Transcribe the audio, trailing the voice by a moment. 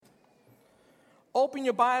Open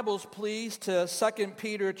your Bibles, please, to 2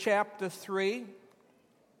 Peter chapter 3.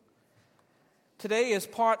 Today is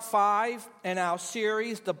part 5 in our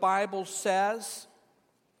series, The Bible Says.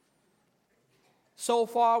 So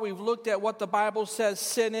far, we've looked at what the Bible says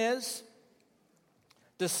sin is,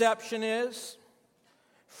 deception is,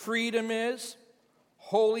 freedom is,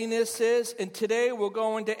 holiness is, and today we're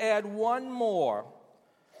going to add one more,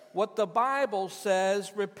 what the Bible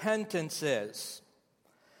says repentance is.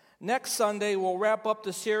 Next Sunday, we'll wrap up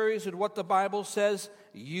the series with what the Bible says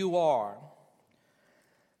you are.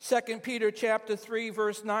 2 Peter chapter 3,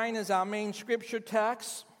 verse 9 is our main scripture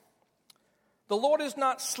text. The Lord is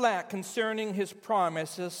not slack concerning his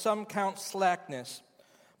promise, as some count slackness,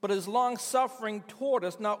 but is long-suffering toward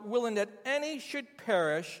us, not willing that any should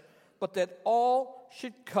perish, but that all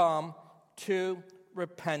should come to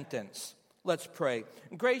repentance. Let's pray.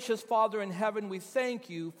 Gracious Father in heaven, we thank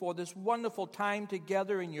you for this wonderful time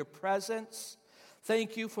together in your presence.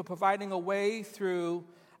 Thank you for providing a way through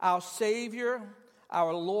our Savior,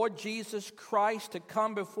 our Lord Jesus Christ, to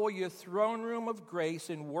come before your throne room of grace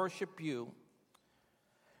and worship you.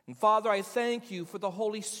 And Father, I thank you for the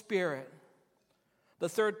Holy Spirit, the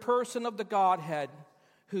third person of the Godhead,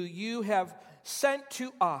 who you have sent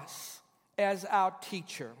to us as our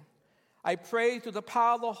teacher. I pray through the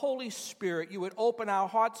power of the Holy Spirit, you would open our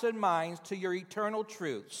hearts and minds to your eternal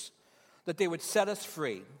truths, that they would set us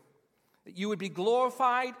free, that you would be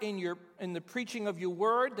glorified in the preaching of your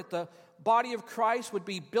word, that the body of Christ would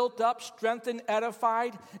be built up, strengthened,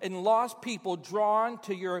 edified, and lost people drawn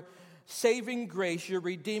to your saving grace, your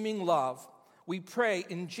redeeming love. We pray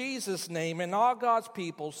in Jesus' name, and all God's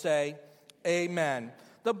people say, amen.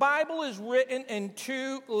 The Bible is written in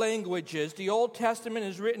two languages. The Old Testament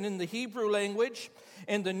is written in the Hebrew language,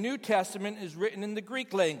 and the New Testament is written in the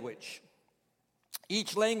Greek language.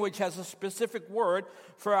 Each language has a specific word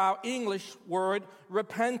for our English word,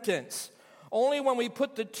 repentance. Only when we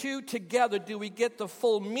put the two together do we get the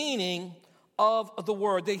full meaning of the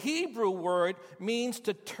word. The Hebrew word means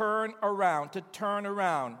to turn around, to turn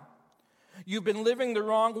around. You've been living the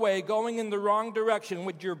wrong way, going in the wrong direction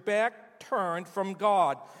with your back turned from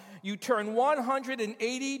God. You turn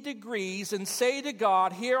 180 degrees and say to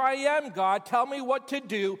God, here I am, God, tell me what to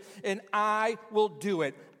do, and I will do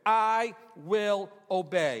it. I will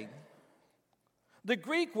obey. The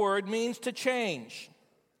Greek word means to change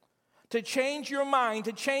your mind,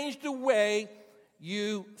 to change the way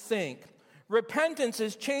you think. Repentance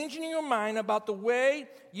is changing your mind about the way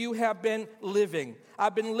you have been living.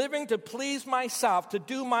 I've been living to please myself, to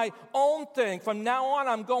do my own thing. From now on,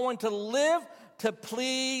 I'm going to live to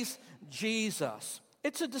please Jesus.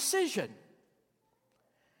 It's a decision.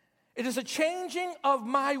 It is a changing of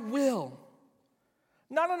my will,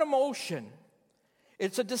 not an emotion.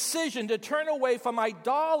 It's a decision to turn away from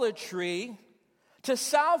idolatry to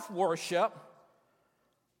self-worship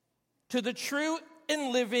to the true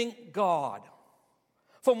and living God.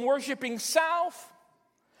 From worshiping self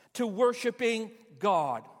to worshiping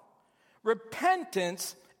God.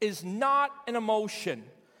 Repentance is not an emotion.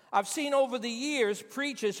 I've seen over the years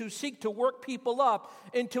preachers who seek to work people up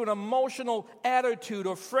into an emotional attitude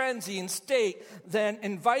or frenzy and state, then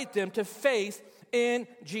invite them to faith in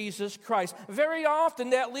Jesus Christ. Very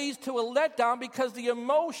often that leads to a letdown because the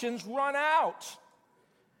emotions run out.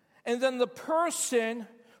 And then the person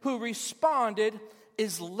who responded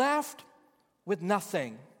is left with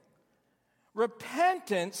nothing.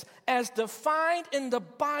 Repentance, as defined in the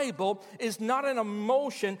Bible, is not an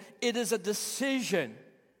emotion, it is a decision.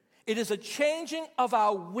 It is a changing of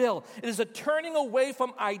our will. It is a turning away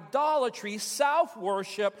from idolatry,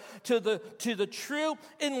 self-worship, to the true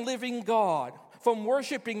and living God. From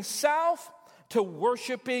worshiping self to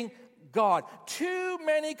worshiping God. Too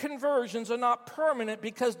many conversions are not permanent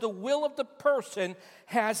because the will of the person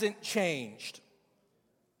hasn't changed.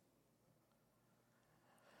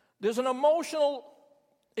 There's an emotional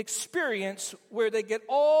experience where they get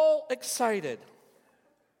all excited.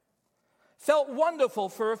 Felt wonderful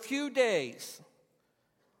for a few days,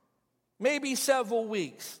 maybe several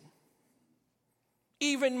weeks,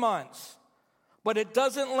 even months. But it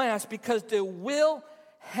doesn't last because their will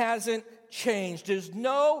hasn't changed. There's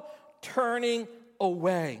no turning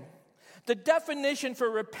away. The definition for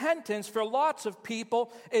repentance for lots of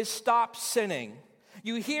people is stop sinning.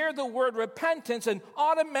 You hear the word repentance and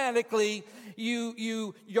automatically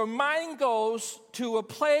your mind goes to a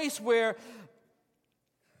place where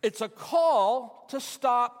it's a call to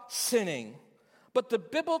stop sinning. But the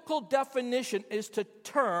biblical definition is to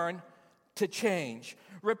turn, to change.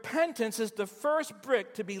 Repentance is the first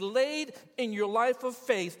brick to be laid in your life of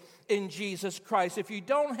faith in Jesus Christ. If you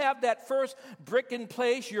don't have that first brick in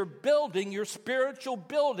place, your building, your spiritual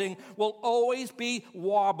building, will always be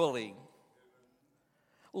wobbly.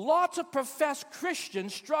 Lots of professed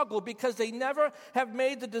Christians struggle because they never have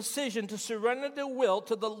made the decision to surrender their will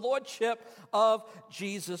to the lordship of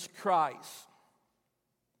Jesus Christ.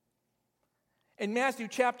 In Matthew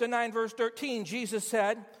chapter 9, verse 13, Jesus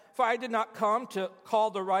said, "For I did not come to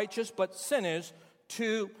call the righteous, but sinners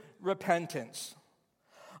to repentance."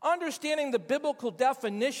 Understanding the biblical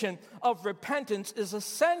definition of repentance is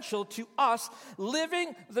essential to us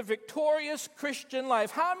living the victorious Christian life.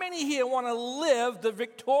 How many here want to live the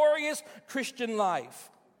victorious Christian life?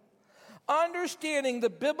 Understanding the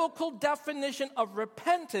biblical definition of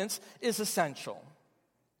repentance is essential.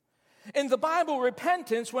 In the Bible,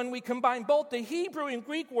 repentance, when we combine both the Hebrew and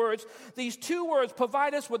Greek words, these two words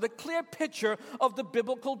provide us with a clear picture of the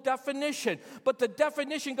biblical definition. But the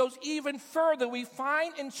definition goes even further. We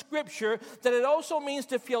find in Scripture that it also means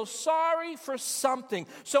to feel sorry for something.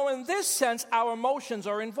 So in this sense, our emotions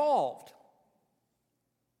are involved.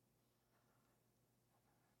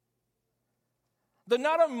 They're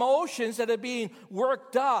not emotions that are being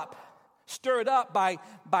worked up, stirred up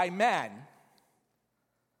by man.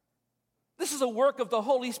 This is a work of the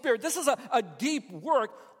Holy Spirit. This is a deep work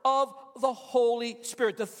of the Holy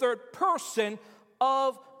Spirit, the third person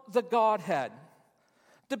of the Godhead.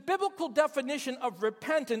 The biblical definition of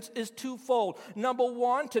repentance is twofold. Number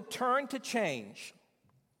one, to turn to change.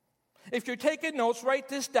 If you're taking notes, write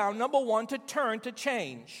this down. Number one, to turn to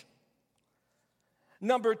change.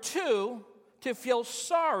 Number two, to feel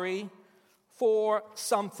sorry for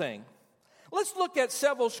something. Let's look at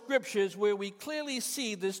several scriptures where we clearly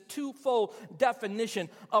see this twofold definition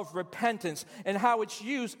of repentance and how it's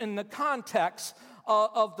used in the context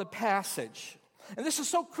of the passage. And this is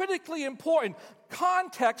so critically important.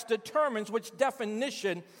 Context determines which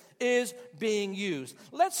definition is being used.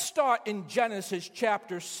 Let's start in Genesis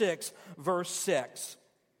chapter 6, verse 6.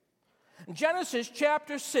 Genesis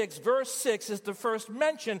chapter 6, verse 6 is the first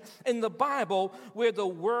mention in the Bible where the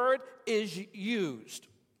word is used.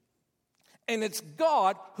 And it's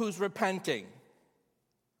God who's repenting.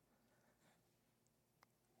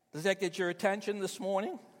 Does that get your attention this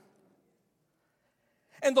morning?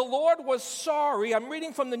 And the Lord was sorry. I'm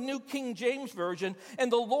reading from the New King James Version.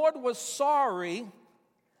 And the Lord was sorry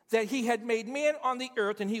that he had made man on the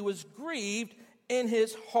earth, and he was grieved in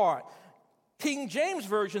his heart. King James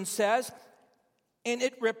Version says, and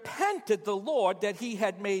it repented the Lord that he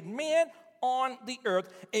had made man on the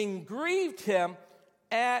earth and grieved him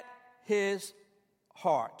at his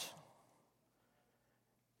heart.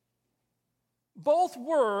 Both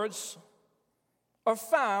words are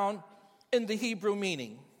found in the Hebrew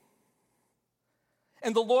meaning.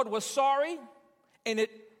 And the Lord was sorry, and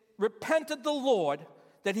it repented the Lord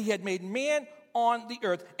that he had made man on the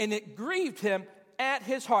earth, and it grieved him at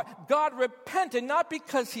his heart. God repented not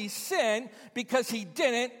because he sinned, because he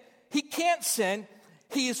didn't. He can't sin.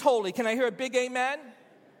 He is holy. Can I hear a big amen?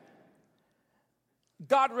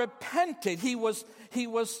 God repented. He was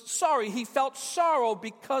sorry. He felt sorrow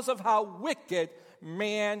because of how wicked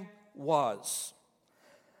man was.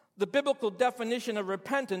 The biblical definition of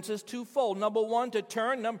repentance is twofold. Number one, to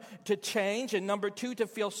turn, to change, and number two, to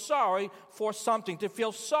feel sorry for something. To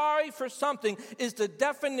feel sorry for something is the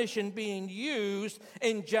definition being used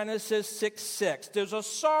in Genesis 6:6. There's a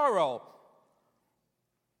sorrow,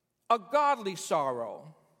 a godly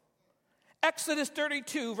sorrow. Exodus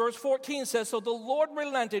 32, verse 14 says, so the Lord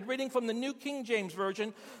relented, reading from the New King James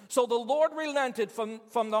Version, so the Lord relented from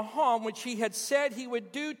the harm which he had said he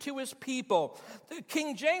would do to his people. The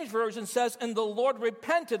King James Version says, and the Lord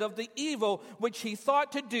repented of the evil which he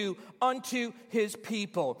thought to do unto his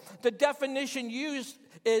people. The definition used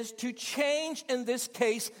is to change, in this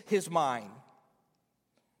case, his mind.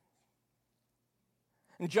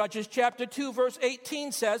 In Judges chapter 2, verse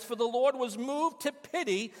 18 says, for the Lord was moved to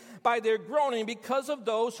pity by their groaning because of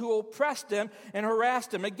those who oppressed them and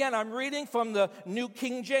harassed them. Again, I'm reading from the New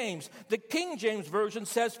King James. The King James Version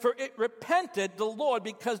says, for it repented the Lord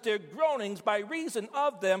because their groanings by reason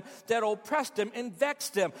of them that oppressed them and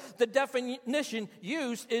vexed them. The definition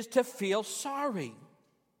used is to feel sorry.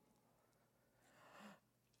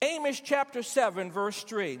 Amos chapter 7, verse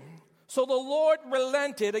 3. So the Lord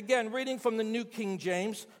relented, again reading from the New King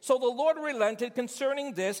James, so the Lord relented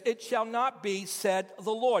concerning this, it shall not be, said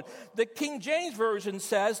the Lord. The King James Version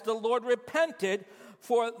says, the Lord repented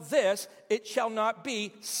for this, it shall not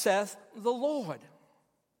be, saith the Lord.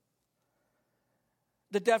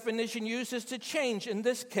 The definition used is to change, in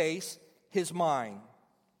this case, his mind.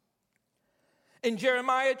 In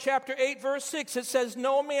Jeremiah chapter 8, verse 6, it says,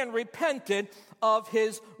 no man repented of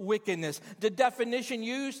his wickedness. The definition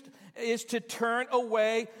used is to turn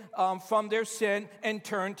away from their sin and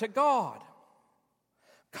turn to God.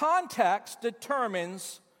 Context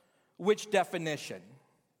determines which definition.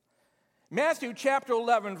 Matthew chapter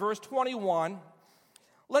 11, verse 21,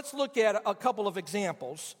 let's look at a couple of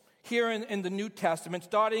examples here in the New Testament,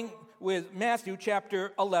 starting with Matthew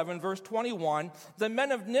chapter 11, verse 21. The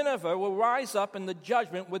men of Nineveh will rise up in the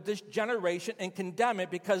judgment with this generation and condemn it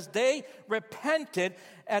because they repented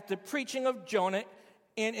at the preaching of Jonah.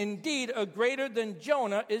 And indeed, a greater than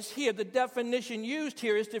Jonah is here. The definition used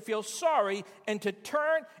here is to feel sorry and to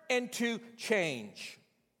turn and to change.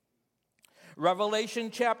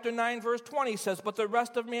 Revelation chapter 9, verse 20 says, but the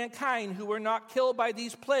rest of mankind who were not killed by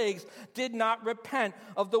these plagues did not repent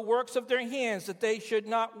of the works of their hands, that they should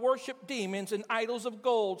not worship demons and idols of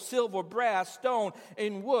gold, silver, brass, stone,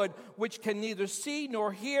 and wood, which can neither see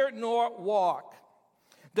nor hear nor walk.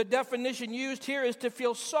 The definition used here is to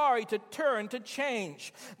feel sorry, to turn, to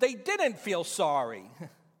change. They didn't feel sorry.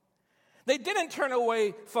 They didn't turn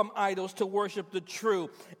away from idols to worship the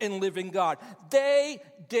true and living God. They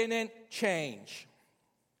didn't change.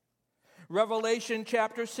 Revelation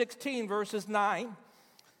chapter 16, verses 9.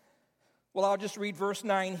 Well, I'll just read verse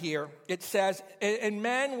 9 here. It says, and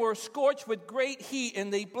men were scorched with great heat,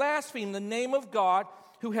 and they blasphemed the name of God,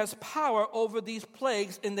 who has power over these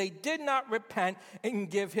plagues, and they did not repent and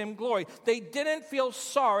give him glory. They didn't feel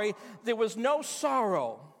sorry. There was no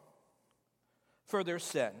sorrow for their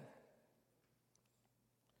sin.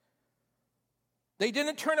 They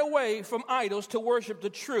didn't turn away from idols to worship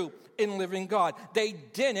the true and living God. They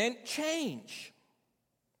didn't change.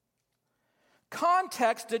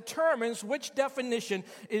 Context determines which definition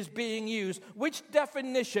is being used, which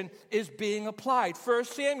definition is being applied. 1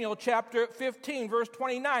 Samuel chapter 15, verse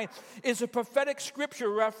 29 is a prophetic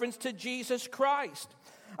scripture reference to Jesus Christ.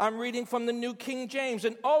 I'm reading from the New King James.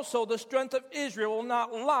 And also the strength of Israel will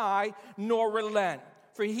not lie nor relent,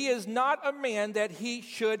 for he is not a man that he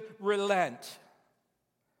should relent.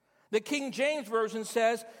 The King James Version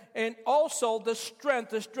says, and also the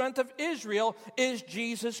strength of Israel is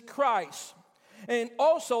Jesus Christ. And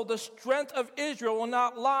also the strength of Israel will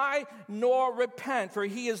not lie nor repent, for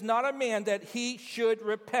he is not a man that he should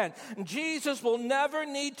repent. Jesus will never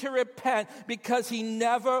need to repent because he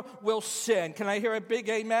never will sin. Can I hear a big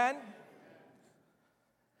amen?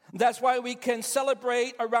 That's why we can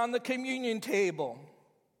celebrate around the communion table.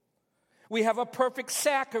 We have a perfect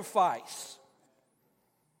sacrifice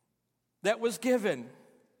that was given,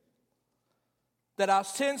 that our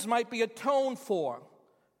sins might be atoned for,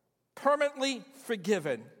 permanently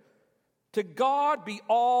forgiven. To God be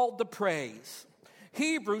all the praise.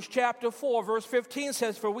 Hebrews chapter 4, verse 15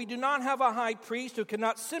 says, for we do not have a high priest who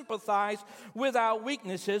cannot sympathize with our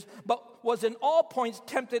weaknesses, but was in all points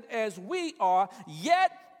tempted as we are,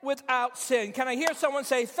 yet without sin. Can I hear someone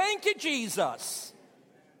say, thank you, Jesus?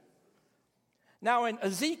 Now in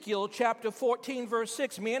Ezekiel chapter 14, verse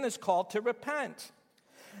 6, man is called to repent.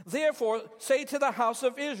 Therefore, say to the house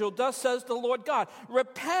of Israel, thus says the Lord God,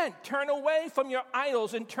 repent, turn away from your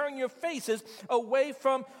idols, and turn your faces away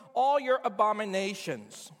from all your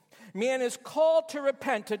abominations. Man is called to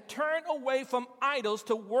repent, to turn away from idols,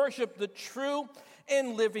 to worship the true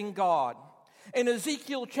and living God. In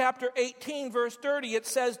Ezekiel chapter 18, verse 30, it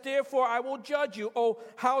says, therefore I will judge you, O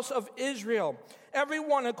house of Israel.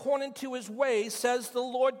 Everyone according to his ways, says the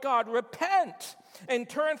Lord God. Repent and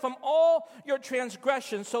turn from all your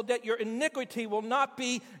transgressions, so that your iniquity will not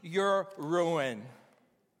be your ruin.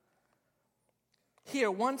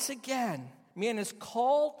 Here, once again, man is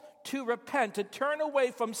called to repent, to turn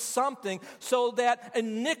away from something so that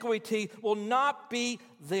iniquity will not be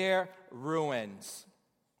their ruins.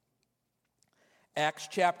 Acts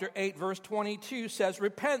chapter 8, verse 22 says,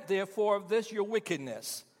 repent therefore of this your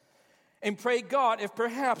wickedness, and pray God if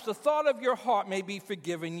perhaps the thought of your heart may be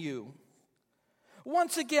forgiven you.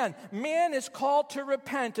 Once again, man is called to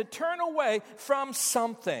repent, to turn away from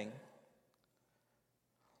something.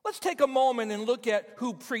 Let's take a moment and look at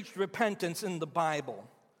who preached repentance in the Bible.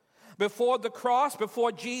 Before the cross,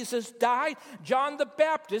 before Jesus died, John the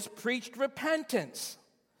Baptist preached repentance.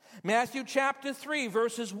 Matthew chapter 3,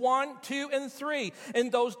 verses 1, 2, and 3.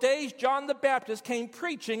 In those days, John the Baptist came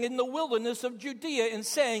preaching in the wilderness of Judea and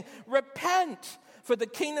saying, repent, for the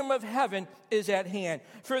kingdom of heaven is at hand.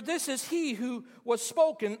 For this is he who was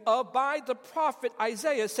spoken of by the prophet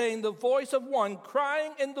Isaiah, saying, the voice of one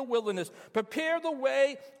crying in the wilderness, prepare the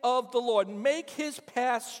way of the Lord, make his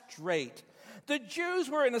path straight. The Jews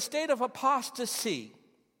were in a state of apostasy.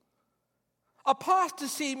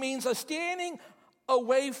 Apostasy means a standing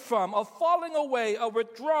away from, a falling away, a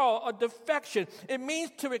withdrawal, a defection. It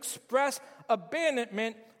means to express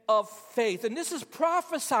abandonment of faith. And this is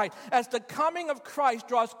prophesied as the coming of Christ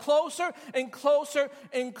draws closer and closer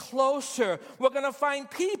and closer. We're going to find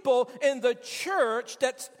people in the church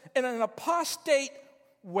that's in an apostate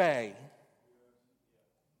way.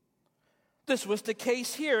 This was the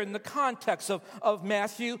case here in the context of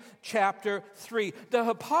Matthew chapter 3. The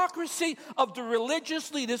hypocrisy of the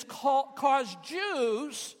religious leaders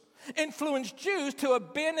influenced Jews to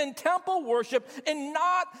abandon temple worship and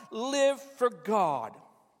not live for God.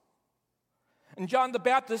 And John the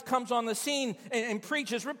Baptist comes on the scene and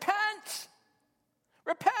preaches, repent,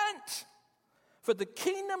 repent, for the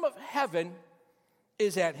kingdom of heaven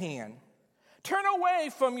is at hand. Turn away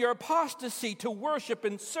from your apostasy to worship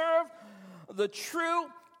and serve the true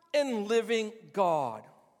and living God.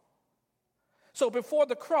 So before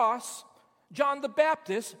the cross, John the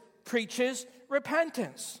Baptist preaches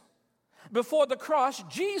repentance. Before the cross,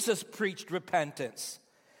 Jesus preached repentance.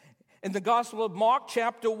 In the Gospel of Mark,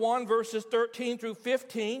 chapter 1, verses 13 through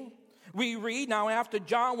 15, we read, now after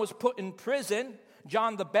John was put in prison,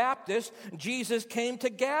 John the Baptist, Jesus came to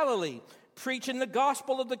Galilee, preaching the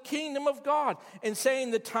gospel of the kingdom of God and saying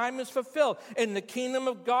the time is fulfilled and the kingdom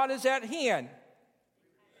of God is at hand.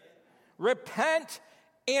 Repent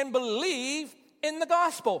and believe in the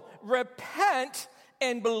gospel. Repent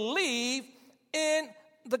and believe in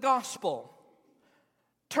the gospel.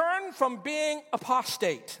 Turn from being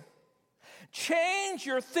apostate. Change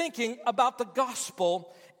your thinking about the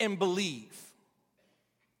gospel and believe.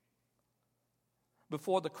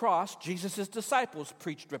 Before the cross, Jesus' disciples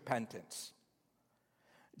preached repentance.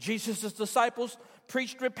 Jesus' disciples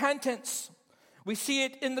preached repentance. We see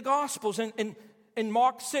it in the Gospels in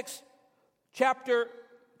Mark 6, chapter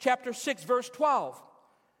 6, verse 12.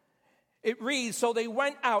 It reads, so they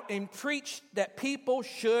went out and preached that people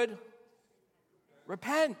should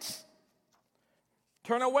repent.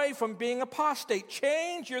 Turn away from being apostate.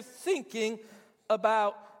 Change your thinking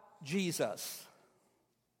about Jesus.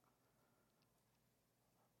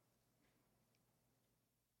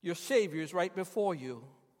 Your Savior is right before you.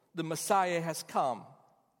 The Messiah has come.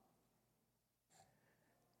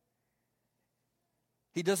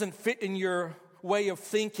 He doesn't fit in your way of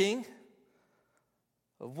thinking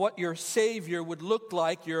of what your Savior would look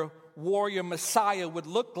like, your warrior Messiah would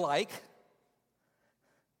look like.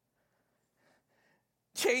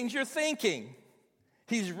 Change your thinking.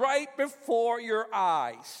 He's right before your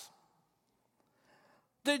eyes.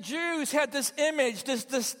 The Jews had this image,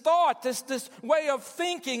 this thought, this way of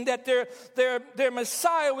thinking that their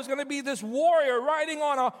Messiah was going to be this warrior riding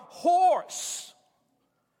on a horse.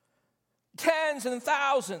 Tens and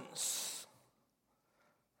thousands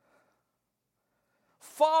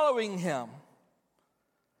following him.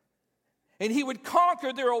 And he would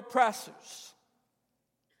conquer their oppressors.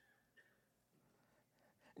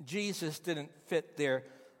 Jesus didn't fit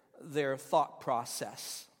their thought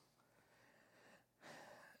process.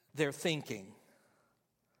 Their thinking.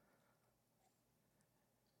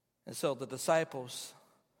 And so the disciples,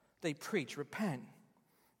 they preach, repent,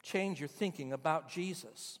 change your thinking about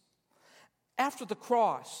Jesus. After the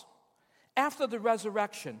cross, after the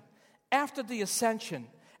resurrection, after the ascension,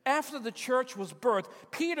 after the church was birthed,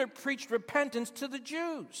 Peter preached repentance to the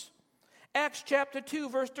Jews. Acts chapter 2,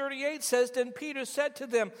 verse 38 says, then Peter said to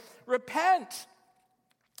them, repent,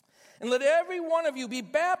 and let every one of you be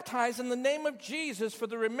baptized in the name of Jesus for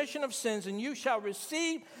the remission of sins, and you shall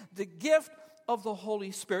receive the gift of the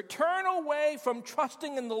Holy Spirit. Turn away from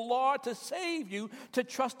trusting in the law to save you to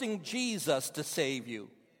trusting Jesus to save you.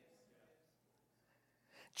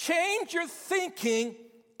 Change your thinking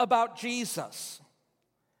about Jesus.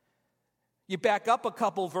 You back up a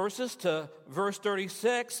couple verses to verse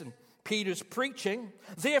 36, and Peter's preaching.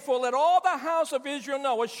 Therefore, let all the house of Israel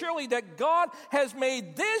know surely that God has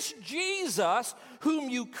made this Jesus, whom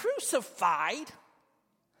you crucified,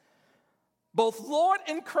 both Lord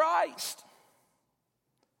and Christ.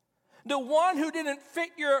 The one who didn't fit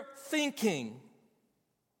your thinking.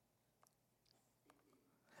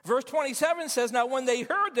 Verse 27 says, now when they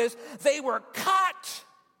heard this, they were cut.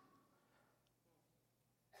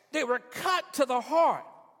 They were cut to the heart.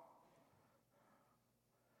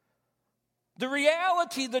 The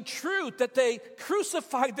reality, the truth that they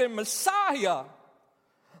crucified their Messiah,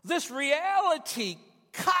 this reality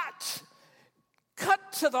cut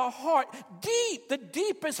to the heart, deep, the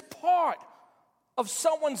deepest part of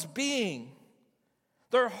someone's being.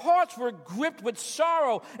 Their hearts were gripped with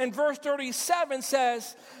sorrow. And verse 37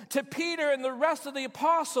 says to Peter and the rest of the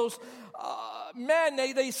apostles, men,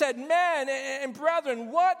 they said, men and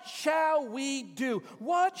brethren, what shall we do?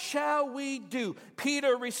 What shall we do?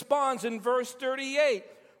 Peter responds in verse 38,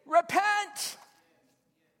 repent.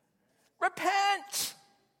 Repent.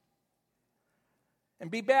 And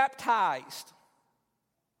be baptized.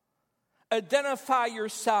 Identify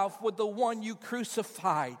yourself with the one you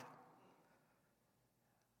crucified.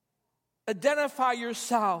 Identify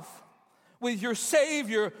yourself with your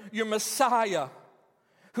Savior, your Messiah,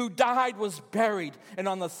 who died, was buried, and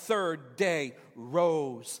on the third day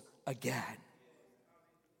rose again.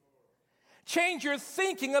 Change your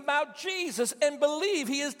thinking about Jesus and believe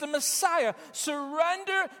he is the Messiah.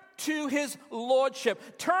 Surrender to his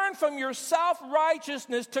lordship. Turn from your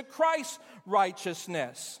self-righteousness to Christ's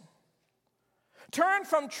righteousness. Turn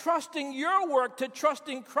from trusting your work to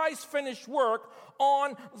trusting Christ's finished work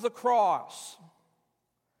on the cross.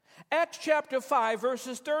 Acts chapter 5,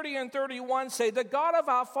 verses 30 and 31 say, the God of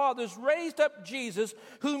our fathers raised up Jesus,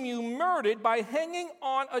 whom you murdered by hanging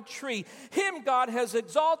on a tree. Him God has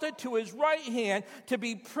exalted to his right hand to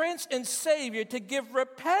be Prince and Savior, to give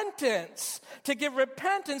repentance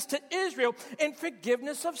to Israel and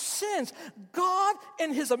forgiveness of sins. God,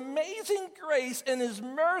 in his amazing grace and his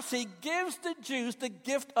mercy, gives the Jews the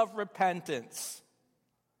gift of repentance.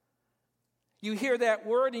 You hear that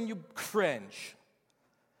word and you cringe.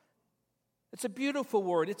 It's a beautiful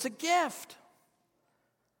word. It's a gift.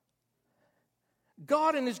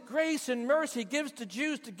 God in his grace and mercy gives the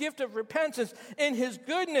Jews the gift of repentance. In his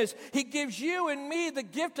goodness, he gives you and me the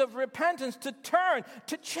gift of repentance to turn,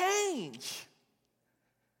 to change.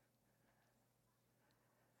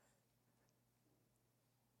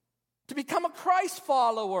 To become a Christ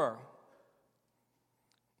follower.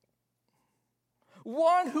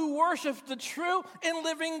 One who worships the true and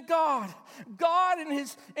living God. God in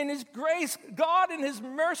his grace, God in his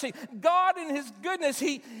mercy, God in his goodness.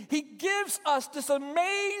 He gives us this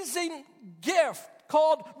amazing gift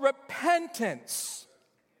called repentance.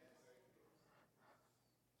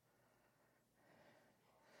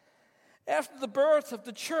 After the birth of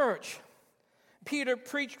the church, Peter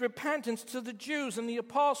preached repentance to the Jews, and the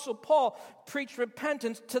Apostle Paul preached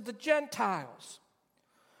repentance to the Gentiles.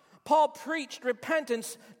 Paul preached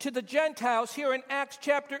repentance to the Gentiles here in Acts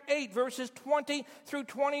chapter 8, verses 20 through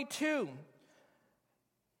 22.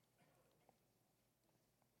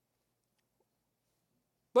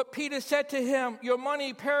 But Peter said to him, your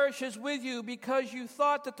money perishes with you because you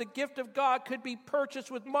thought that the gift of God could be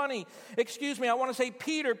purchased with money. I want to say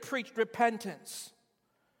Peter preached repentance.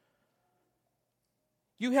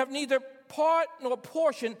 You have neither part nor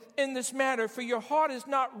portion in this matter, for your heart is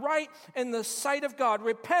not right in the sight of God.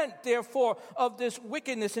 Repent, therefore, of this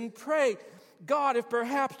wickedness and pray, God, if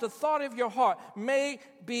perhaps the thought of your heart may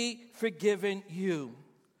be forgiven you.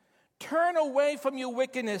 Turn away from your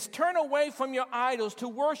wickedness. Turn away from your idols to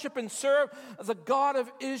worship and serve the God of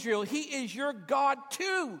Israel. He is your God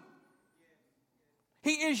too.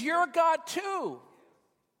 He is your God too.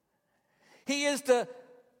 He is the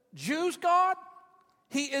Jews' God.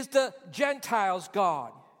 He is the Gentiles'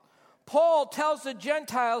 God. Paul tells the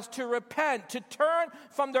Gentiles to repent, to turn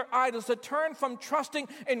from their idols, to turn from trusting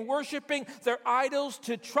and worshiping their idols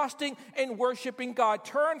to trusting and worshiping God.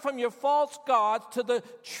 Turn from your false gods to the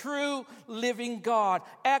true living God.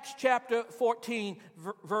 Acts chapter 14,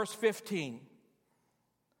 verse 15.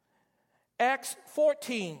 Acts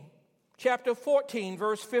 14, chapter 14,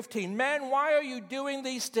 verse 15. Men, why are you doing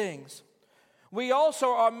these things? We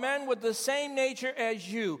also are men with the same nature as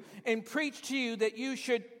you, and preach to you that you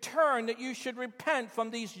should turn, that you should repent from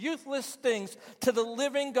these useless things to the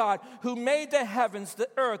living God, who made the heavens, the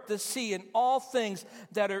earth, the sea, and all things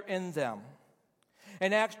that are in them.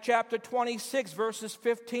 In Acts chapter 26, verses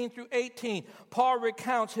 15 through 18, Paul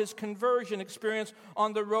recounts his conversion experience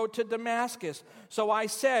on the road to Damascus. So I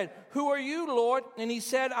said, who are you, Lord? And he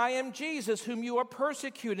said, I am Jesus, whom you are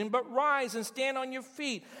persecuting. But rise and stand on your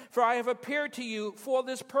feet, for I have appeared to you for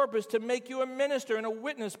this purpose, to make you a minister and a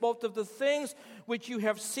witness, both of the things which you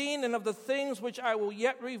have seen and of the things which I will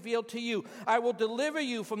yet reveal to you. I will deliver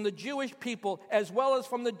you from the Jewish people as well as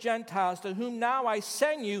from the Gentiles, to whom now I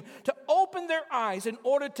send you, to open their eyes in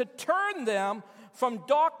order to turn them from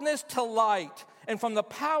darkness to light and from the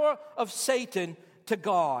power of Satan to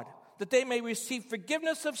God, that they may receive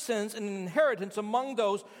forgiveness of sins and an inheritance among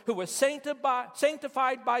those who were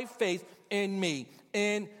sanctified by faith in me,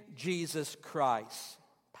 in Jesus Christ.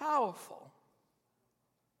 Powerful.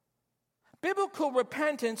 Biblical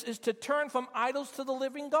repentance is to turn from idols to the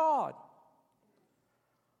living God,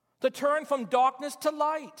 to turn from darkness to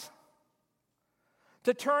light,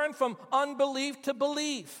 to turn from unbelief to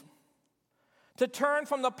belief, to turn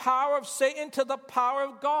from the power of Satan to the power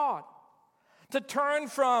of God, To turn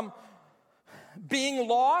from being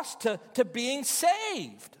lost to being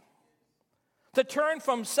saved. To turn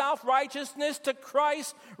from self-righteousness to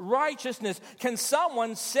Christ's righteousness. Can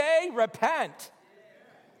someone say repent?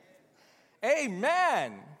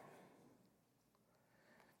 Amen.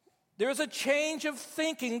 There's a change of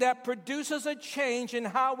thinking that produces a change in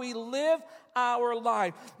how we live our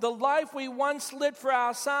life. The life we once lived for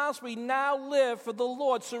ourselves, we now live for the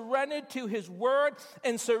Lord, surrendered to His word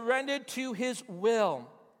and surrendered to His will.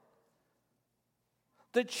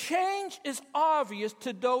 The change is obvious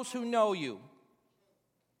to those who know you.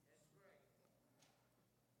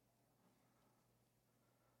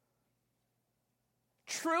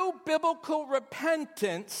 True biblical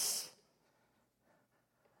repentance,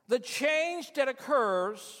 the change that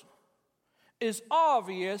occurs, is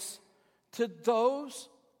obvious to those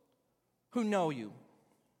who know you.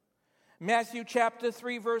 Matthew chapter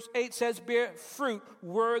 3 verse 8 says, bear fruit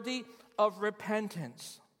worthy of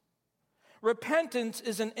repentance. Repentance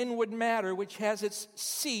is an inward matter which has its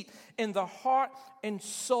seat in the heart and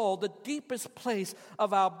soul, the deepest place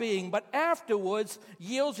of our being, but afterwards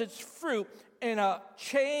yields its fruit in a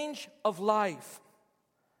change of life.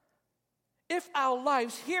 If our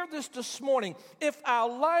lives, hear this morning, if our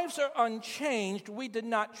lives are unchanged, we did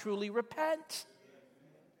not truly repent.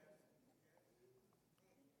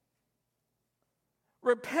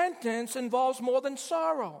 Repentance involves more than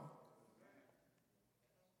sorrow.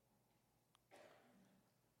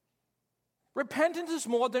 Repentance is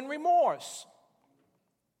more than remorse.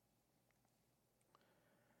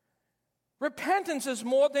 Repentance is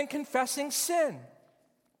more than confessing sin.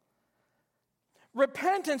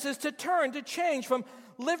 Repentance is to turn, to change from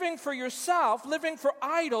living for yourself, living for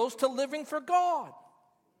idols, to living for God.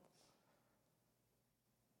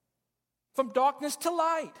 From darkness to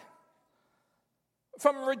light.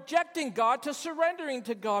 From rejecting God to surrendering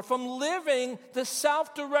to God. From living the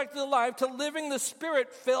self-directed life to living the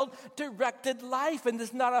Spirit-filled, directed life. And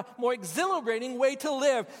there's not a more exhilarating way to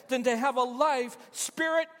live than to have a life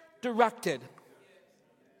Spirit-directed.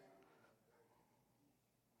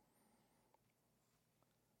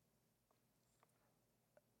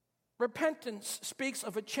 Repentance speaks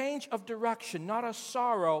of a change of direction, not a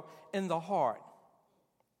sorrow in the heart.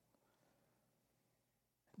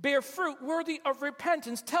 Bear fruit worthy of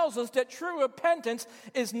repentance tells us that true repentance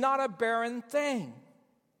is not a barren thing.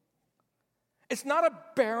 It's not a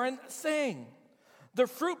barren thing. The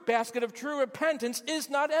fruit basket of true repentance is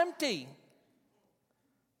not empty.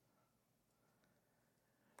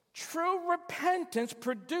 True repentance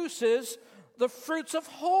produces the fruits of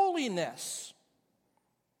holiness.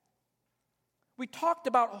 We talked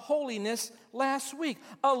about holiness last week.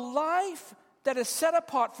 A life that is set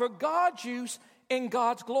apart for God's use in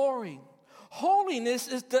God's glory. Holiness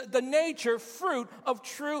is the nature, fruit of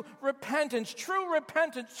true repentance. True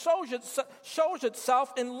repentance shows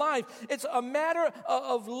itself in life. It's a matter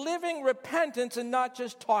of living repentance and not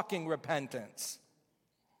just talking repentance.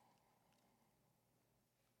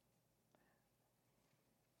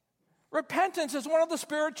 Repentance is one of the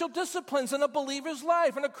spiritual disciplines in a believer's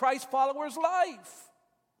life, in a Christ follower's life.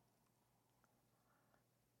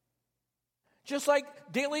 Just like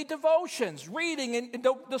daily devotions, reading in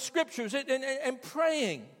the scriptures and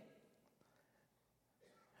praying.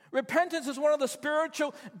 Repentance is one of the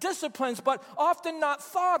spiritual disciplines, but often not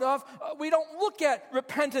thought of. We don't look at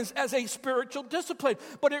repentance as a spiritual discipline,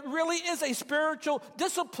 but it really is a spiritual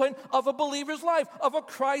discipline of a believer's life, of a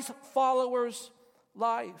Christ follower's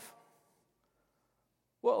life.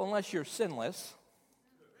 Well, unless you're sinless.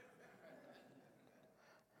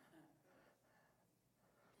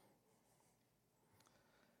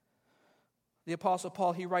 The Apostle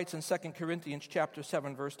Paul, he writes in 2 Corinthians chapter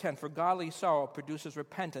 7, verse 10, for godly sorrow produces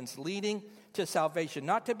repentance, leading to salvation,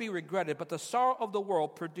 not to be regretted, but the sorrow of the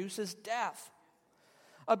world produces death.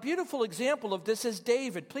 A beautiful example of this is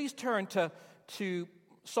David. Please turn to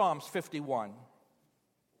Psalms 51.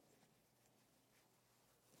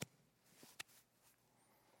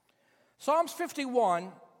 Psalms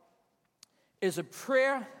 51 is a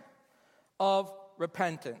prayer of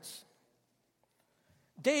repentance.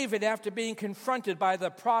 David, after being confronted by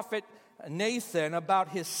the prophet Nathan about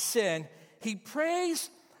his sin, he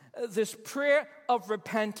prays this prayer of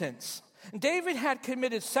repentance. David had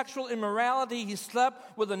committed sexual immorality. He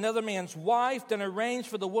slept with another man's wife, then arranged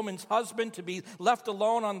for the woman's husband to be left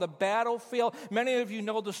alone on the battlefield. Many of you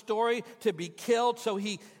know the story, to be killed, so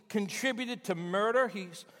he contributed to murder.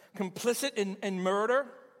 He's complicit in murder.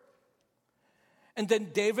 And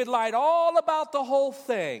then David lied all about the whole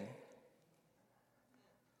thing.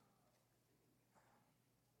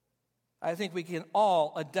 I think we can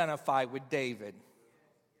all identify with David.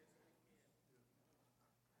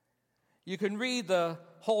 You can read the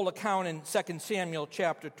whole account in 2 Samuel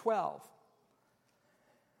chapter 12.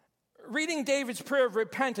 Reading David's prayer of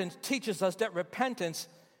repentance teaches us that repentance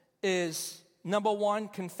is, number one,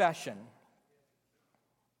 confession.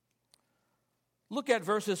 Look at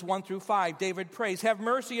verses 1 through 5. David prays, "Have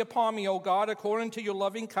mercy upon me, O God, according to your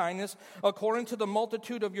loving kindness, according to the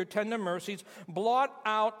multitude of your tender mercies. Blot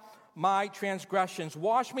out my transgressions.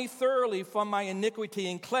 Wash me thoroughly from my iniquity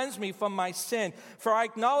and cleanse me from my sin. For I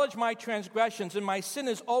acknowledge my transgressions, and my sin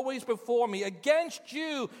is always before me. Against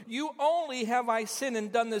you, you only have I sinned and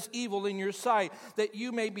done this evil in your sight, that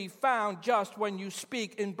you may be found just when you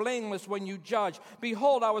speak and blameless when you judge.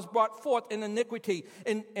 Behold, I was brought forth in iniquity,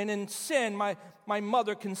 and in sin my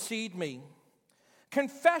mother conceived me."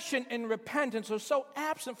 Confession and repentance are so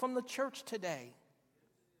absent from the church today.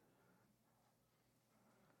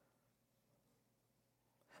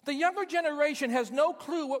 The younger generation has no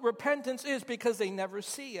clue what repentance is because they never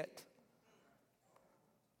see it.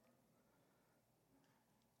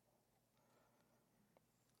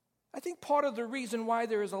 I think part of the reason why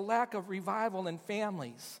there is a lack of revival in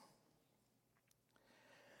families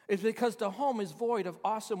is because the home is void of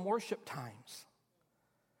awesome worship times.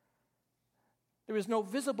 There is no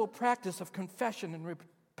visible practice of confession and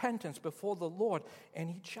repentance before the Lord and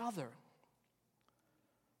each other.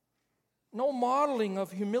 No modeling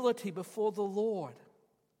of humility before the Lord.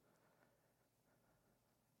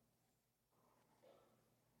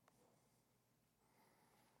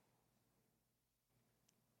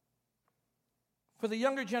 For the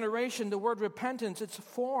younger generation, the word repentance, it's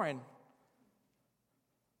foreign.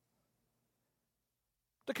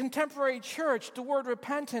 The contemporary church, the word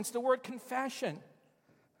repentance, the word confession,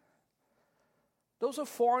 those are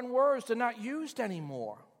foreign words. They're not used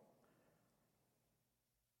anymore.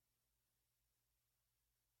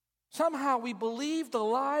 Somehow we believe the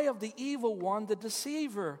lie of the evil one, the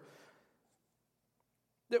deceiver,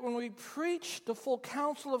 that when we preach the full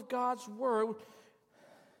counsel of God's word,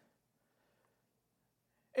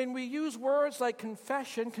 and we use words like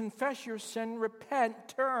confession, confess your sin, repent,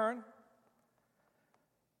 turn,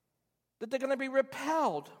 that they're going to be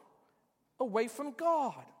repelled away from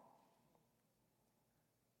God.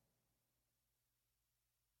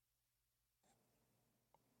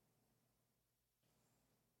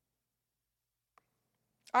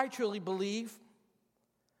 I truly believe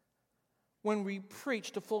when we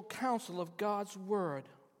preach the full counsel of God's word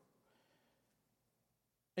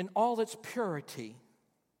in all its purity,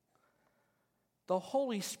 the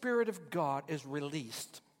Holy Spirit of God is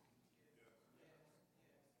released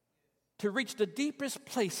to reach the deepest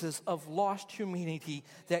places of lost humanity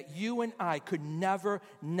that you and I could never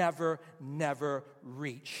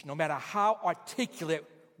reach, no matter how articulate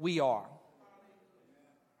we are.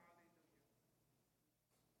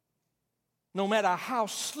 No matter how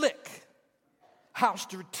slick, how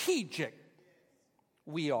strategic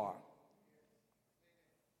we are.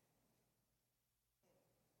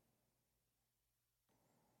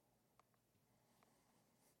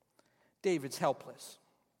 David's helpless.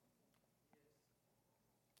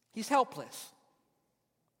 He's helpless.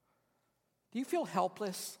 Do you feel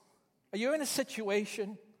helpless? Are you in a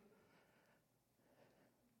situation?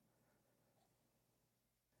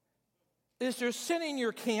 Is there sin in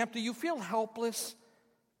your camp? Do you feel helpless?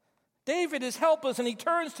 David is helpless and he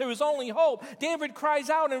turns to his only hope. David cries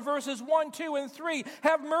out in verses 1, 2, and 3,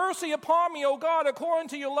 "Have mercy upon me, O God, according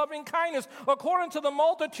to your loving kindness, according to the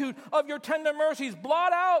multitude of your tender mercies.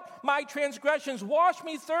 Blot out my transgressions. Wash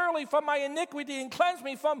me thoroughly from my iniquity and cleanse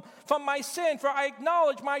me from my sin, for I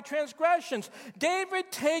acknowledge my transgressions."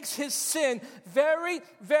 David takes his sin very,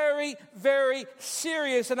 very, very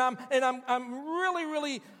serious, and I'm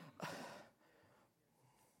really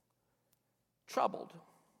troubled,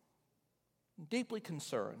 deeply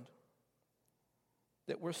concerned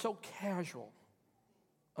that we're so casual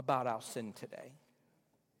about our sin today.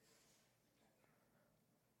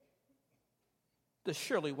 This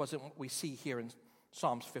surely wasn't what we see here in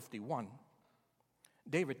Psalms 51.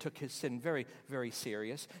 David took his sin very, very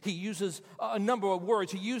serious. He uses a number of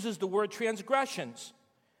words. He uses the word transgressions.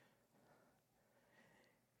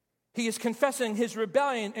 He is confessing his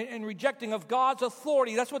rebellion and rejecting of God's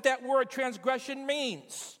authority. That's what that word transgression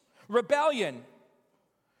means. Rebellion.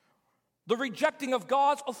 The rejecting of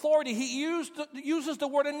God's authority. He uses the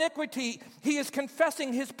word iniquity. He is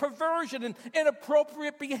confessing his perversion and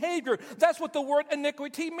inappropriate behavior. That's what the word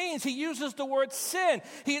iniquity means. He uses the word sin.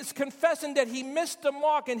 He is confessing that he missed the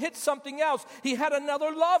mark and hit something else. He had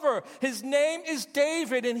another lover. His name is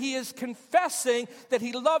David, and he is confessing that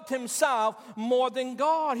he loved himself more than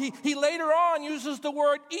God. He later on uses the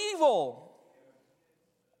word evil.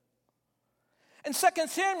 In 2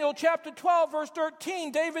 Samuel chapter 12, verse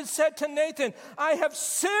 13, David said to Nathan, I have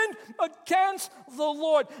sinned against the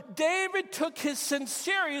Lord. David took his sin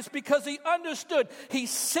serious because he understood he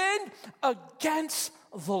sinned against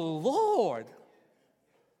the Lord.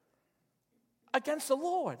 Against the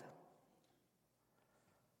Lord.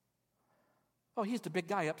 Oh, he's the big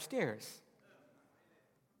guy upstairs.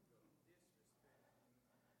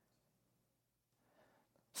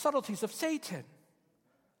 Subtleties of Satan.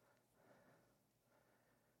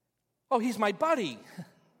 Oh, he's my buddy.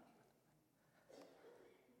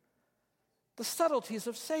 The subtleties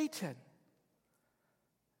of Satan.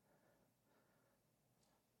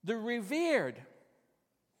 The revered,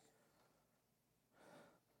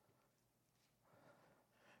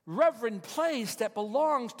 reverend place that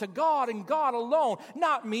belongs to God and God alone.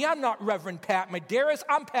 Not me. I'm not Reverend Pat Medeiros.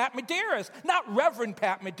 I'm Pat Medeiros, not Reverend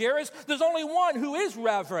Pat Medeiros. There's only one who is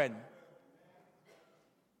Reverend.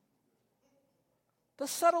 The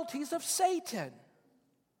subtleties of Satan.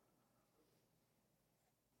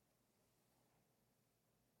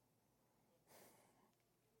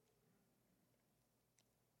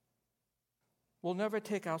 We'll never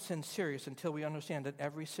take our sin serious until we understand that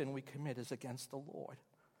every sin we commit is against the Lord.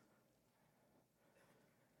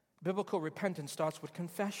 Biblical repentance starts with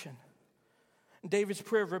confession. David's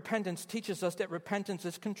prayer of repentance teaches us that repentance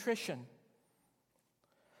is contrition.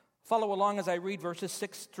 Follow along as I read verses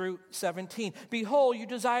 6 through 17. Behold, you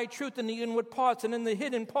desire truth in the inward parts, and in the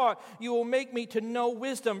hidden part you will make me to know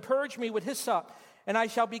wisdom. Purge me with hyssop, and I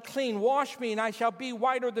shall be clean. Wash me, and I shall be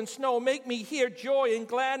whiter than snow. Make me hear joy and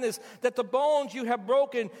gladness, that the bones you have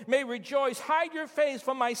broken may rejoice. Hide your face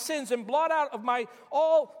from my sins, and blot out of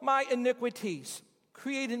all my iniquities.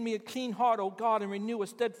 Create in me a clean heart, O God, and renew a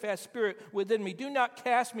steadfast spirit within me. Do not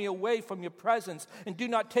cast me away from your presence, and do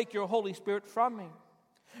not take your Holy Spirit from me.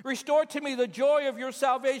 Restore to me the joy of your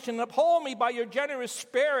salvation, and uphold me by your generous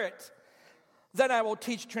spirit. Then I will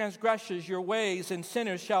teach transgressors your ways, and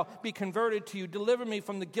sinners shall be converted to you. Deliver me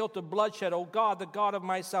from the guilt of bloodshed, O God, the God of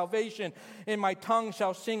my salvation. And my tongue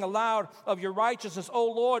shall sing aloud of your righteousness. O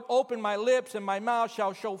Lord, open my lips, and my mouth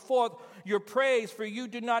shall show forth your praise. For you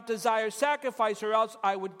do not desire sacrifice, or else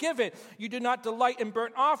I would give it. You do not delight in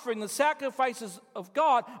burnt offering. The sacrifices of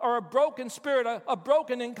God are a broken spirit, a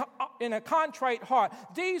broken in a contrite heart.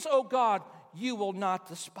 These, O God, you will not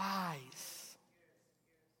despise.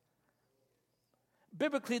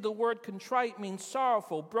 Biblically, the word contrite means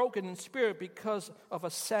sorrowful, broken in spirit because of a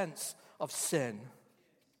sense of sin.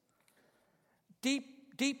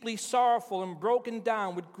 Deeply sorrowful and broken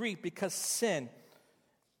down with grief because sin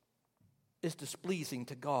is displeasing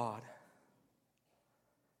to God.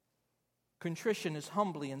 Contrition is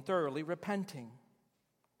humbly and thoroughly repenting,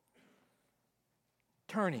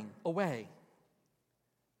 turning away,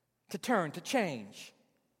 to turn, to change.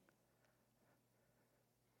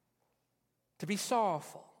 To be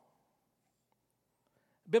sorrowful.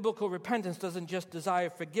 Biblical repentance doesn't just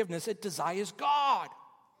desire forgiveness, it desires God.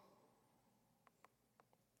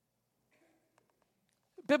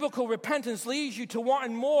 Biblical repentance leads you to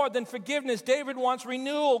wanting more than forgiveness. David wants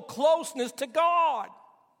renewal, closeness to God.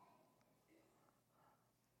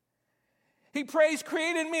 He prays,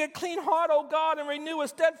 create in me a clean heart, O God, and renew a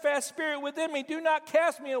steadfast spirit within me. Do not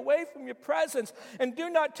cast me away from your presence, and do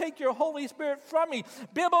not take your Holy Spirit from me.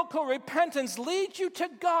 Biblical repentance leads you to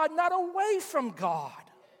God, not away from God.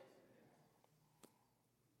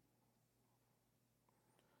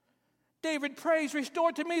 David prays,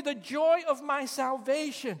 restore to me the joy of my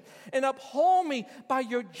salvation, and uphold me by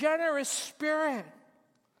your generous spirit.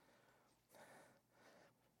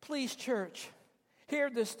 Please, church, hear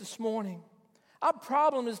this morning. Our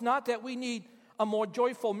problem is not that we need a more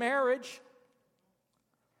joyful marriage,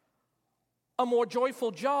 a more joyful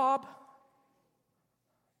job,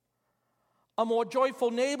 a more joyful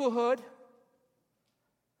neighborhood,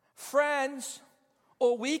 friends,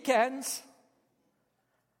 or weekends.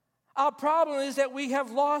 Our problem is that we have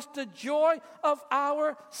lost the joy of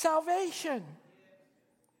our salvation.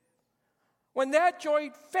 When that joy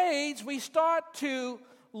fades, we start to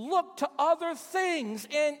look to other things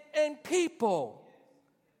and people.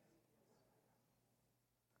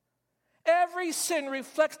 Every sin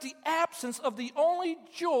reflects the absence of the only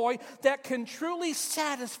joy that can truly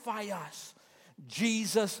satisfy us,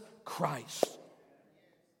 Jesus Christ.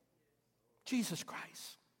 Jesus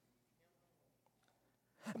Christ.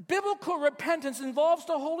 Biblical repentance involves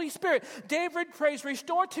the Holy Spirit. David prays,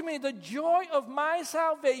 restore to me the joy of my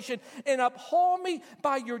salvation and uphold me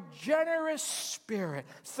by your generous spirit.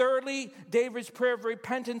 Thirdly, David's prayer of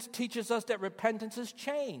repentance teaches us that repentance is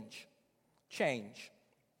change. Change.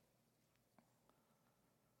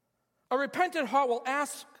 A repentant heart will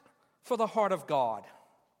ask for the heart of God.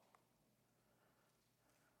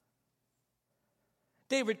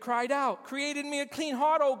 David cried out, "Create in me a clean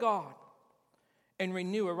heart, O God, and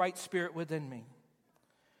renew a right spirit within me.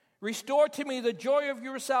 Restore to me the joy of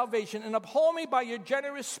your salvation, and uphold me by your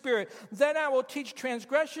generous spirit. Then I will teach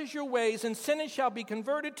transgressors your ways, and sinners shall be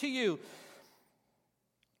converted to you.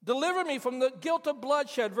 Deliver me from the guilt of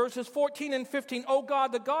bloodshed," verses 14 and 15. "O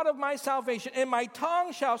God, the God of my salvation, and my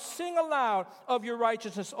tongue shall sing aloud of your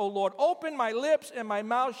righteousness, O Lord. Open my lips, and my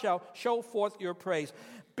mouth shall show forth your praise."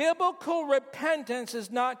 Biblical repentance is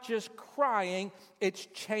not just crying, it's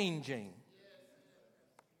changing.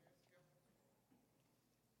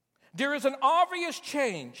 There is an obvious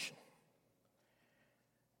change.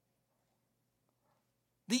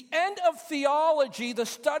 The end of theology, the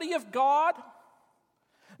study of God,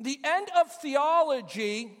 the end of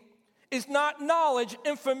theology is not knowledge,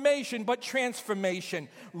 information, but transformation.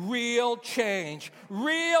 Real change.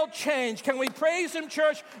 Real change. Can we praise Him,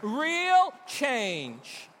 church? Real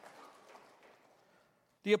change.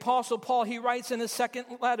 The Apostle Paul, he writes in his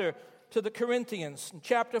second letter to the Corinthians, in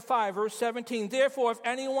chapter 5, verse 17, "Therefore, if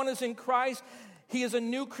anyone is in Christ, he is a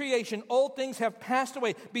new creation. Old things have passed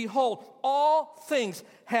away. Behold, all things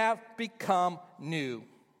have become new."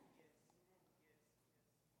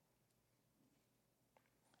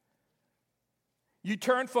 You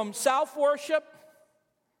turn from self-worship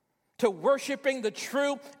to worshiping the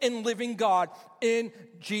true and living God in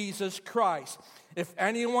Jesus Christ. If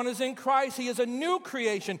anyone is in Christ, he is a new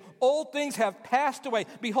creation. Old things have passed away.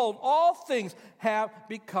 Behold, all things have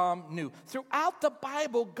become new. Throughout the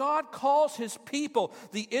Bible, God calls His people,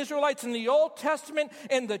 the Israelites in the Old Testament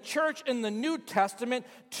and the church in the New Testament,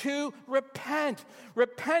 to repent.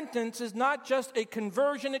 Repentance is not just a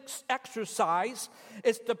conversion exercise.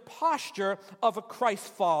 It's the posture of a Christ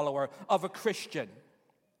follower, of a Christian.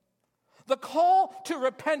 The call to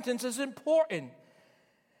repentance is important.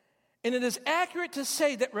 And it is accurate to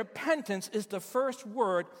say that repentance is the first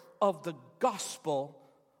word of the gospel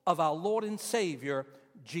of our Lord and Savior,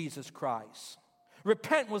 Jesus Christ.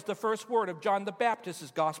 Repent was the first word of John the Baptist's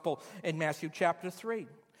gospel in Matthew chapter 3.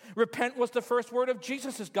 Repent was the first word of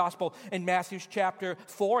Jesus' gospel in Matthew chapter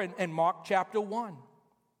 4 and Mark chapter 1.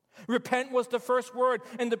 Repent was the first word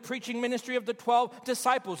in the preaching ministry of the 12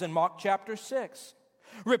 disciples in Mark chapter 6.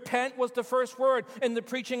 Repent was the first word in the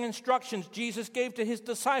preaching instructions Jesus gave to His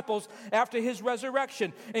disciples after His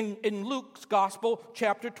resurrection in Luke's Gospel,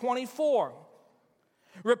 chapter 24.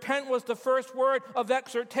 Repent was the first word of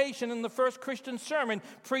exhortation in the first Christian sermon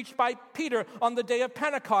preached by Peter on the day of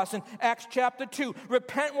Pentecost in Acts chapter 2.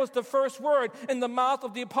 Repent was the first word in the mouth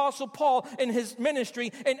of the Apostle Paul in his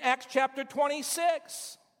ministry in Acts chapter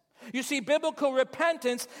 26. You see, biblical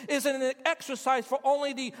repentance isn't an exercise for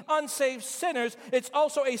only the unsaved sinners. It's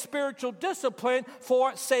also a spiritual discipline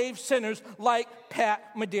for saved sinners like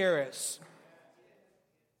Pat Medeiros.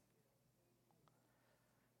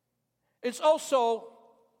 It's also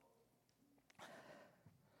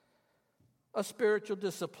a spiritual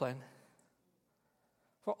discipline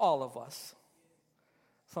for all of us,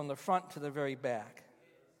 from the front to the very back.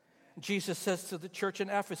 Jesus says to the church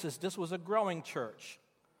in Ephesus, this was a growing church.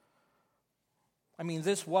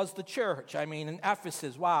 This was the church. In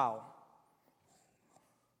Ephesus, wow.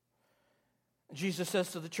 Jesus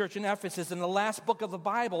says to the church in Ephesus, in the last book of the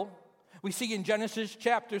Bible, we see in Genesis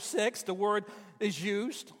chapter 6, the word is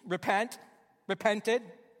used, repent, repented.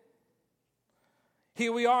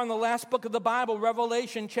 Here we are in the last book of the Bible,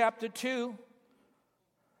 Revelation chapter 2.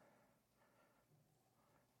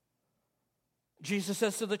 Jesus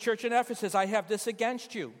says to the church in Ephesus, I have this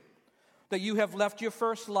against you, that you have left your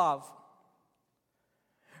first love.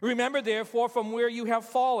 Remember, therefore, from where you have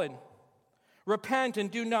fallen. Repent and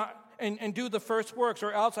do the first works,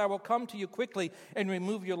 or else I will come to you quickly and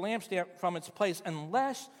remove your lampstand from its place,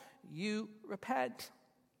 unless you repent.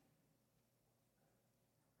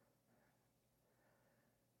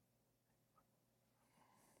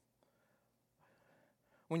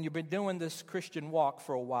 When you've been doing this Christian walk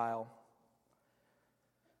for a while,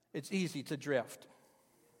 it's easy to drift.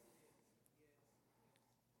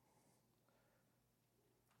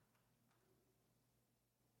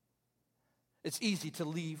 It's easy to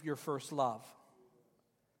leave your first love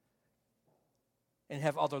and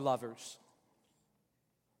have other lovers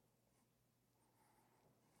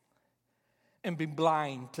and be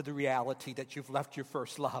blind to the reality that you've left your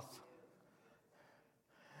first love.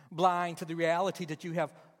 Blind to the reality that you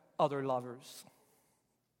have other lovers.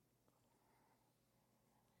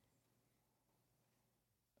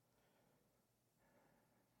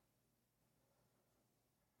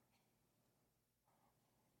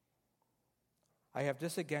 I have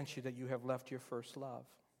this against you, that you have left your first love.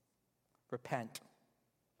 Repent.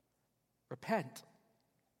 Repent.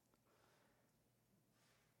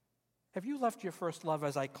 Have you left your first love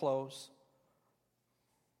as I close?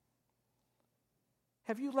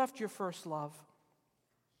 Have you left your first love?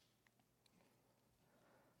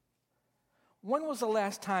 When was the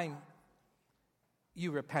last time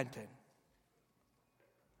you repented?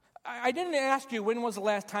 I didn't ask you when was the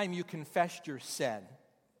last time you confessed your sin.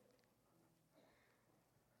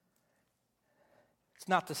 It's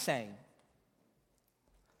not the same.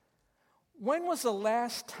 When was the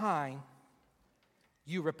last time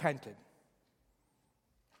you repented?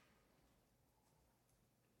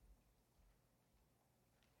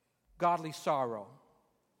 Godly sorrow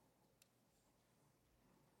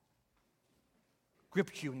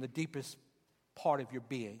gripped you in the deepest part of your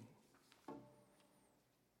being.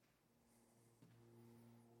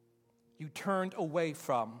 You turned away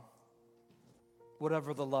from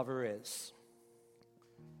whatever the lover is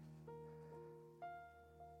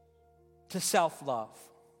to self-love.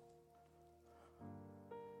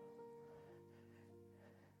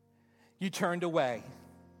 You turned away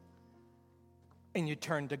and you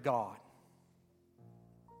turned to God,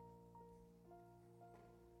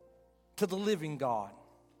 to the living God,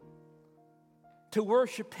 to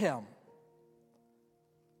worship Him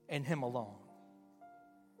and Him alone.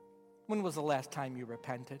 When was the last time you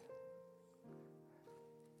repented?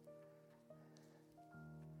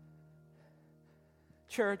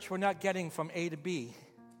 Church, we're not getting from A to B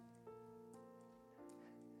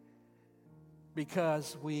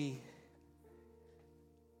because we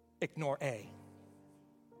ignore A.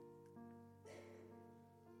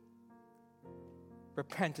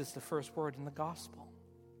 Repent is the first word in the gospel.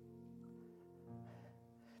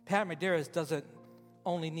 Pat Medeiros doesn't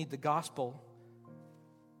only need the gospel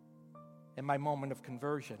in my moment of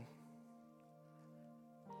conversion.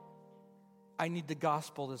 I need the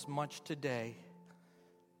gospel as much today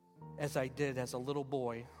as I did as a little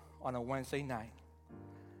boy on a Wednesday night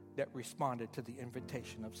that responded to the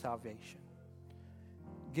invitation of salvation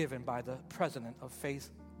given by the president of Faith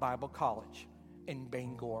Bible College in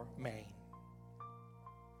Bangor, Maine.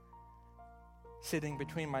 Sitting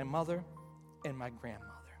between my mother and my grandmother.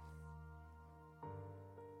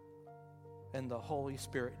 And the Holy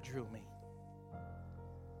Spirit drew me.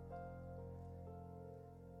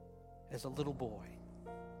 As a little boy.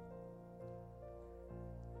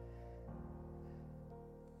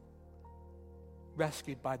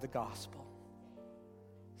 Rescued by the gospel.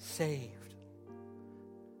 Saved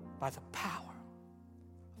by the power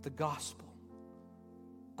of the gospel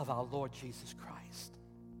of our Lord Jesus Christ.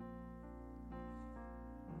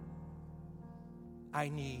 I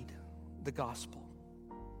need the gospel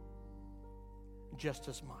just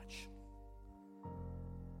as much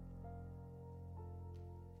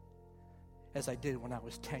as I did when I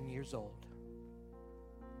was 10 years old.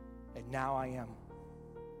 And now I am,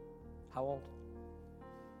 how old?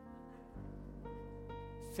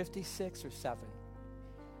 56 or 7.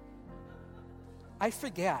 I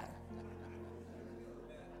forget.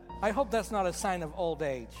 I hope that's not a sign of old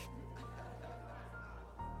age.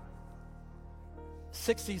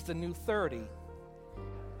 60's the new 30.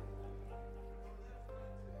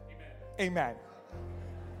 Amen.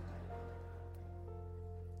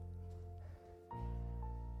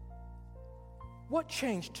 What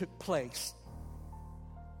change took place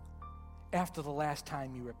after the last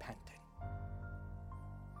time you repented?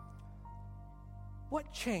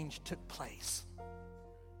 What change took place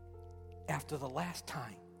after the last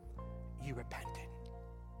time you repented?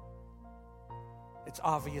 It's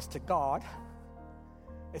obvious to God.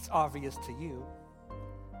 It's obvious to you.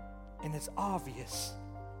 And it's obvious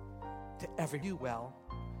to every you well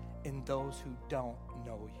and those who don't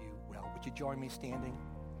know you well. Would you join me standing?